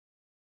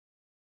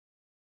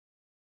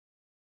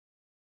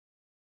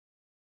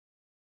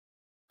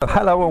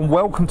Hello and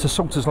welcome to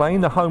Salters Lane,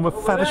 the home of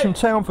Faversham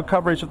Town, for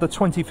coverage of the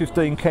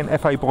 2015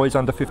 Kent FA Boys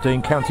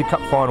Under-15 County Cup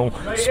Final,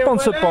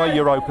 sponsored by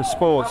Europa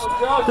Sports.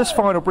 This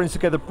final brings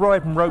together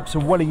Bridon Ropes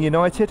and Welling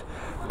United.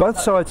 Both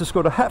sides have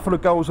scored a hatful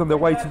of goals on their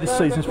way to this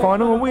season's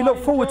final, and we look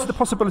forward to the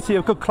possibility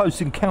of a good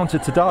close encounter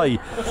today.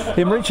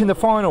 In reaching the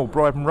final,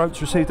 Bridon Ropes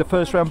received a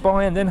first round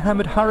bye and then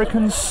hammered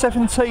Hurricanes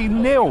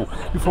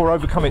 17-0 before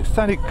overcoming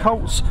Thanet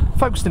Colts,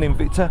 Folkestone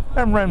Invicta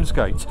and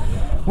Ramsgate.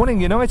 Welling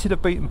United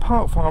have beaten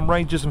Park Farm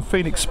Rangers and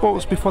Phoenix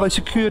Sports before they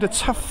secured a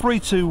tough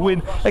 3-2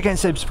 win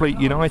against Ebbsfleet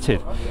United.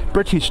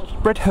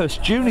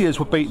 Bredhurst Juniors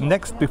were beaten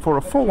next before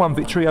a 4-1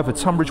 victory over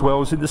Tunbridge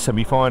Wells in the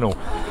semi-final.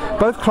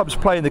 Both clubs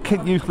play in the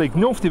Kent Youth League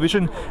North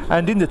Division,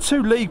 and in the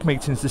two league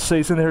meetings this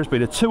season there has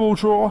been a 2-2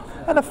 draw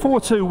and a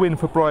 4-2 win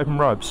for Bridon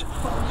Ropes.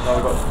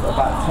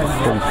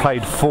 Ball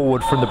played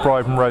forward from the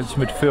Bridon Ropes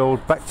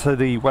midfield back to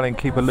the Welling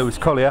keeper Lewis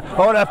Collier.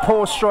 Oh, that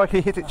poor striker,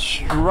 he hit it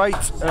straight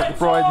at the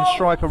Bridon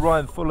striker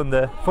Ryan Fuller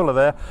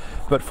there,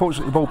 but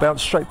fortunately the ball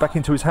bounced straight back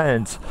into his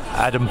hands.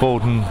 Adam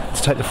Borden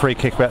to take the free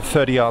kick about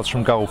 30 yards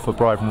from goal for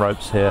Bridon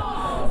Ropes here.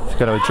 He's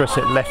going to address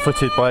it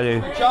left-footed by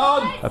the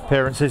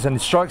appearances, and he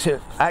strikes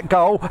it at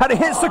goal and it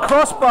hits the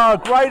crossbar.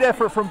 Great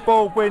effort from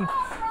Baldwin,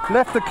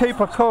 left the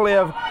keeper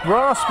Collier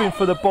grasping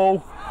for the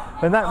ball,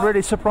 and that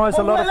really surprised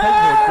a lot of people.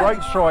 A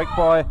great strike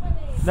by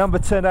number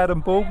 10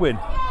 Adam Baldwin.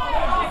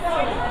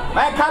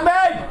 Man, come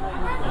in!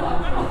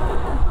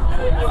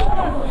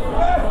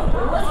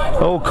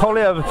 Oh,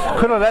 Collier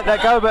couldn't let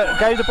that go, but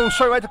gave the ball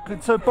straight away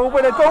to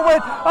Baldwin. And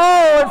Baldwin,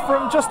 oh, and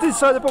from just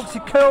inside the box he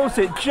curls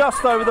it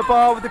just over the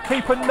bar with the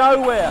keeper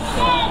nowhere.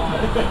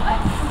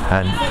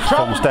 And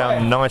falls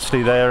down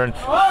nicely there and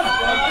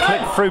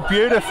clipped through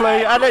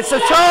beautifully, and it's a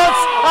chance,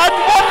 and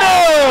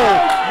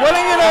 1-0!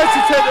 Welling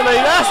United take the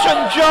lead.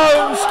 Ashton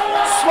Jones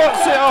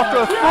slots it after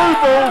a through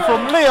ball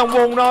from Liam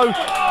Walno,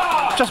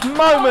 just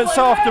moments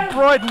after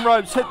Bridon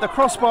Ropes hit the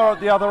crossbar at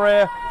the other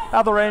end.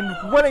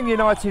 Welling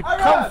United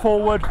come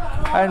forward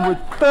and with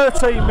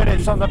 13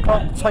 minutes on the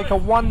clock take a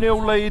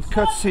 1-0 lead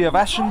courtesy of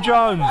Ashton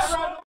Jones.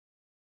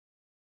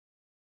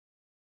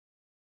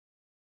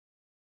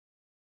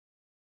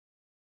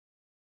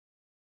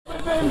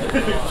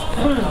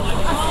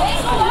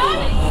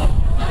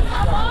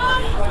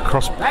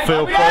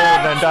 Cross-field ball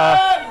and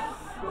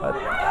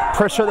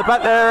pressure at the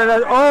back there.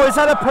 And, oh, is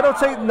that a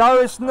penalty? No,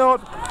 it's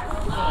not.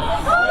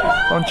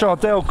 On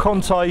Jardel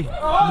Conte,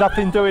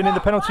 nothing doing in the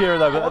penalty area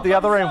though, but at the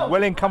other end,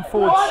 Welling come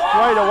forward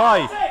straight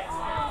away.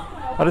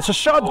 And it's a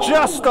shot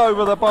just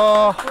over the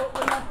bar.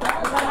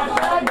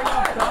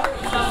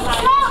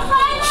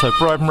 So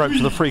Bridon Ropes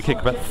with a free kick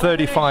about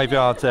 35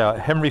 yards out.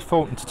 Henry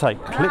Thornton to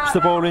take, clips the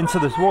ball into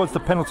towards the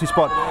penalty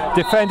spot.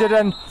 Defended,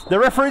 and the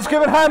referee's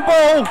given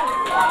handball.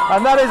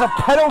 And that is a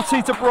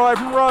penalty to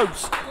Bridon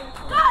Ropes.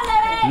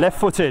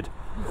 Left-footed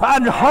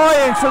and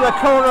high into the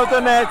corner of the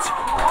net.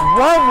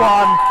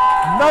 1-1.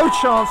 No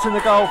chance in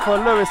the goal for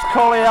Lewis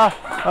Collier.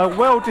 A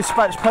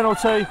well-dispatched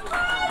penalty.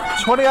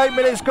 28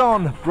 minutes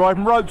gone.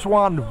 Bridon Ropes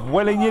 1,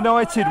 Welling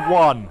United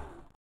 1.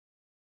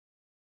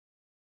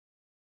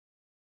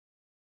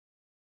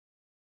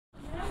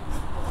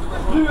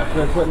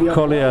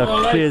 Collier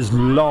clears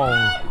long,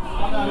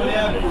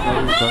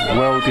 but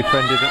well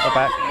defended at the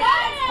back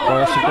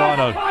by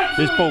Osagrano.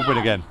 Here's Baldwin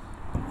again.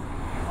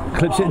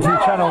 Clips it into the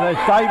channel. There's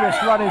Davis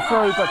running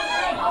through, but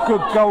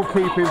good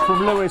goalkeeping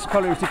from Lewis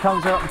Collier as he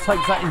comes out and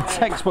takes that in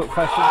textbook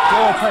fashion.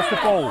 George has the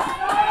ball.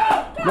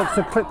 Looks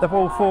to clip the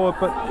ball forward,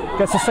 but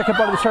gets the second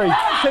ball of the cherry.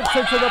 Tips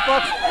into the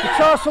box. The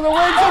chance for the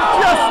wins,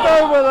 and just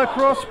over the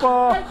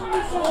crossbar.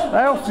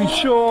 Alfie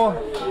Shaw,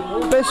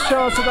 best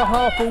chance of the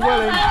half for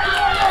Welling.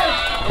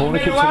 Corner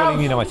kick to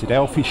Welling United.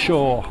 Alfie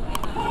Shaw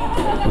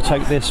will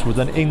take this with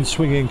an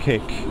in-swinging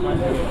kick.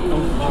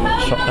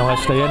 Shot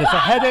nicely, and it's a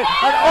header.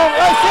 And oh,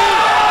 that's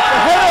it! The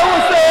header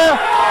was there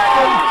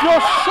from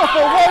Josh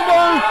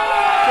Shopper-Womo.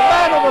 The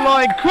man on the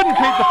line couldn't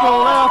keep the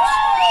ball out,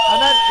 and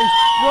that is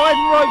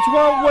Bridon Ropes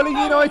 1, Welling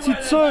United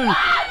 2,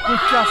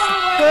 with just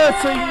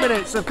 13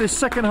 minutes of this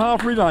second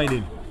half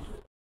remaining.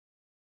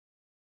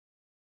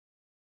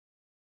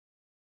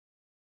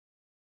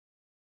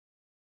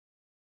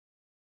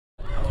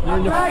 We're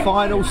in the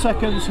final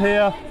seconds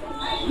here.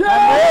 And there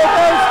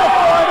goes the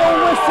final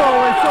whistle.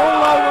 It's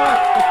all over.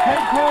 The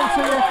Kent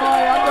County FA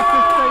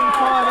Under-15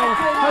 final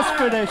has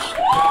finished.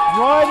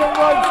 Bridon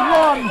Ropes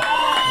 1,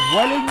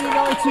 Welling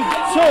United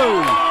 2.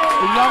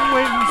 The young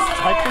wins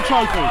take the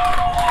trophy.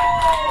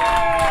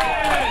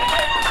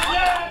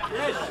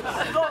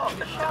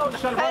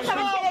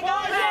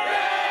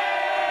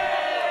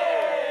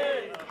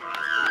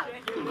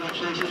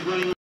 Congratulations,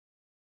 William.